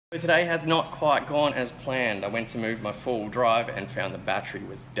So today has not quite gone as planned. I went to move my four-wheel drive and found the battery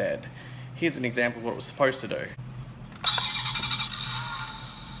was dead. Here's an example of what it was supposed to do.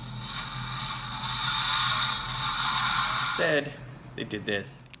 Instead, it did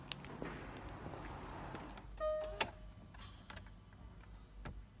this.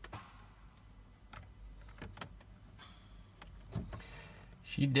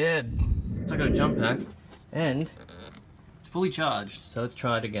 She did. So I got a jump pack and it's fully charged, so let's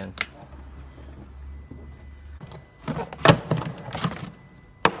try it again.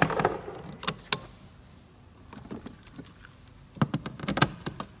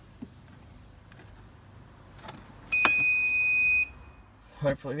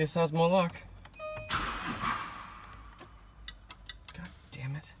 Hopefully this has more luck. God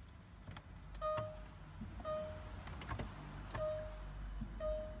damn it.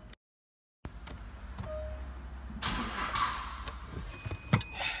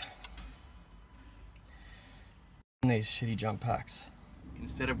 These shitty jump packs.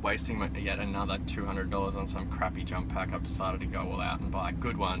 Instead of wasting yet another $200 on some crappy jump pack, I've decided to go all out and buy a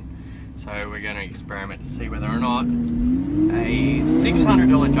good one. So we're going to experiment to see whether or not a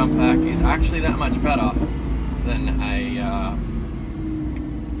 $600 jump pack is actually that much better than a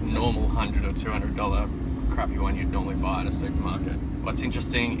normal $100 or $200 crappy one you'd normally buy at a supermarket. What's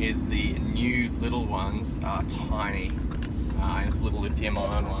interesting is the new little ones are tiny. It's a little lithium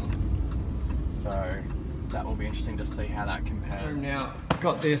ion one. So that will be interesting to see how that compares. Now,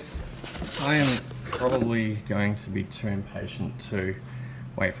 got this. I am probably going to be too impatient to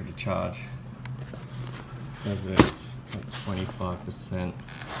wait for it to charge. It says that it's at 25%. It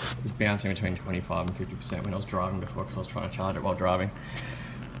was bouncing between 25 and 50% when I was driving before because I was trying to charge it while driving.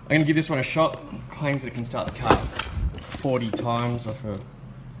 I'm going to give this one a shot. It claims that it can start the car 40 times off a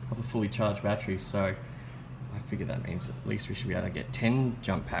fully charged battery, so I figure that means at least we should be able to get 10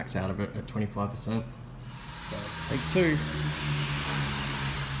 jump packs out of it at 25%. So take two.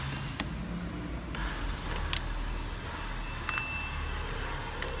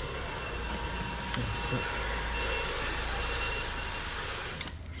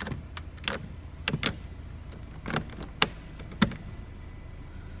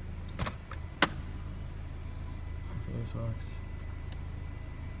 Hopefully this works.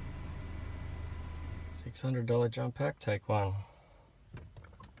 $600 jump pack, take one.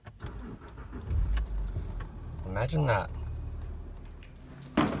 Imagine that.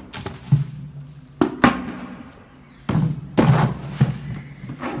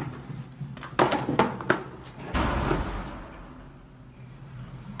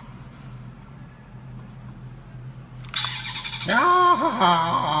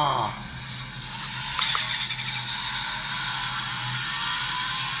 Ah!